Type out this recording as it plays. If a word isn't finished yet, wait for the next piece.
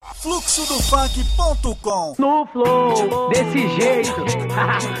Fluxodofunk.com. No flow, desse jeito.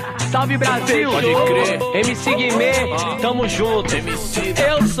 Salve Brasil, pode crer. Mcguime, tamo junto.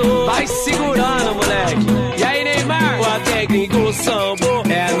 Eu sou, vai segurando, moleque. E aí, Neymar? O até gringo sambo,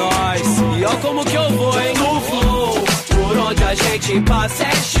 é nóis. E ó como que eu vou, hein? No flow, por onde a gente passa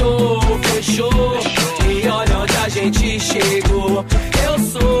é show, fechou. E olha onde a gente chegou. Eu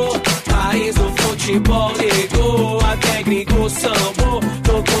sou Pais do futebol, ligou. Até gringo sambo,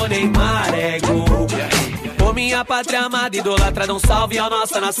 tocou Neymar, ego. Ô minha pátria amada, idolatra, um salve à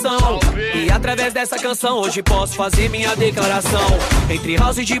nossa nação. E através dessa canção hoje posso fazer minha declaração. Entre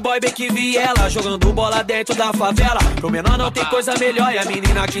house de boy, Be576, ela jogando bola dentro da favela. Pro menor não tem coisa melhor, e a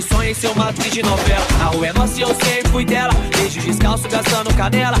menina que sonha em ser uma atriz de novela. A rua é nossa e eu sempre fui dela, desde descalço gastando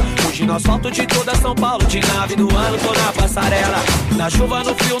canela. Hoje no asfalto de toda São Paulo, de nave no ano, tô na passarela. Na chuva,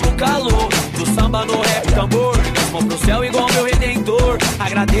 no frio, no calor, do samba, no rap, tambor. As mãos pro céu igual meu redentor,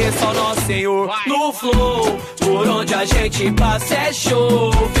 agradeço ao nosso Senhor. No flow, por onde a gente passa é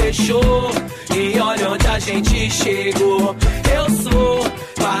show, fechou. E olha onde a gente chegou. Eu sou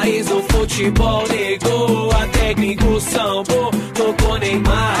Pais do futebol, negou. Até gringo sambo, tocou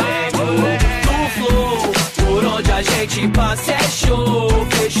Neymar, ego. No flow, por onde a gente passa é show,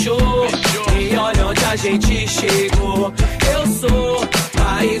 fechou. E olha onde a gente chegou. Eu sou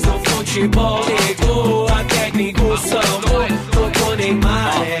Pais do futebol, negou. Até gringo sambo, tocou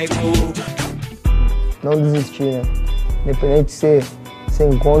Neymar, ego. Não desistir, né? Independente se você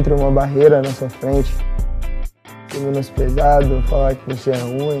encontra uma barreira na sua frente, ser menosprezado, falar que você é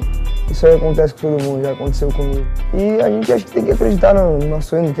ruim, isso aí acontece com todo mundo, já aconteceu comigo. E a gente acha que tem que acreditar no nosso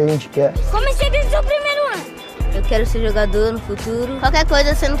sonho, no que a gente quer. Comecei desde o primeiro ano. Eu quero ser jogador no futuro. Qualquer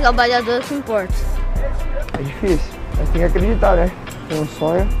coisa sendo trabalhador é o que importa. É difícil, mas tem que acreditar, né? Tem um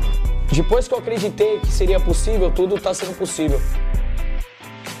sonho. Depois que eu acreditei que seria possível, tudo tá sendo possível.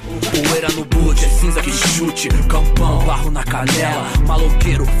 Poeira no boot, é cinza que chute. Campão, barro na canela.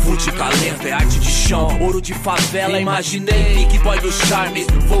 Maloqueiro, fute, talento, é arte de chão. Ouro de favela, imaginei. Big boy do Charles,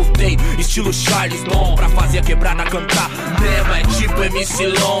 voltei. Estilo Charles Dom, pra fazer a quebrada cantar. Mesmo é tipo MC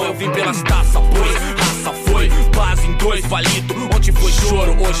Long. Eu vim pelas taças, pois raça foi. Base em dois palito. Onde foi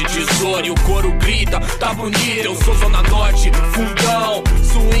choro, hoje tesouro. E o coro grita, tá bonito. Eu sou Zona Norte, fundão.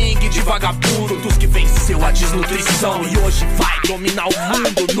 Swing de vagabundo, dos que venceu a desnutrição. E hoje vai dominar o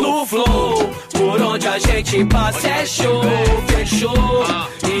mundo. No flow, por onde a gente passa é show, fechou.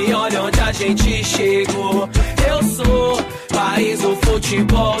 E olha onde a gente chegou. Eu sou Pais do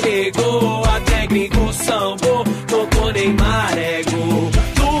futebol, negou. Até gringo sambo, tocou Neymar, ego.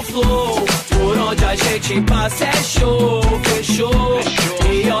 No flow, por onde a gente passa é show, fechou.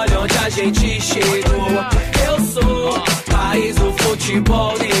 E olha onde a gente chegou. Eu sou Pais do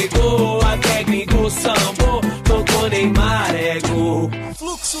futebol, negou. Até gringo sambo, tocou Neymar, ego.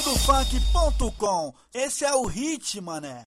 Fluxodofunk.com. Esse é o hit, mané.